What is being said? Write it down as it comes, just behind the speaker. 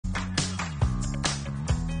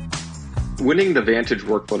Winning the Vantage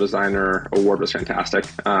Workflow Designer Award was fantastic.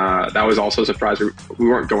 That was also a surprise. We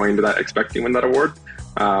weren't going to that expecting to win that award.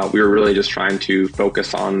 We were really just trying to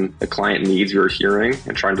focus on the client needs we were hearing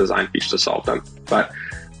and trying to design features to solve them. But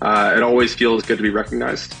it always feels good to be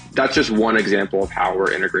recognized. That's just one example of how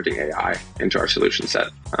we're integrating AI into our solution set.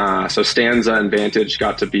 So Stanza and Vantage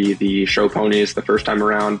got to be the show ponies the first time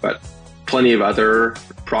around, but plenty of other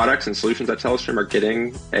products and solutions at Telestream are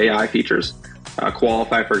getting AI features.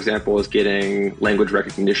 Qualify, for example, is getting language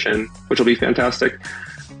recognition, which will be fantastic.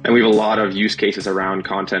 And we have a lot of use cases around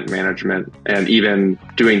content management and even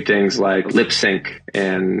doing things like lip sync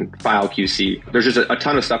and file QC. There's just a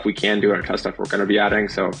ton of stuff we can do and a ton of stuff we're going to be adding.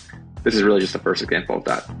 So this is really just the first example of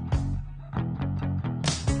that.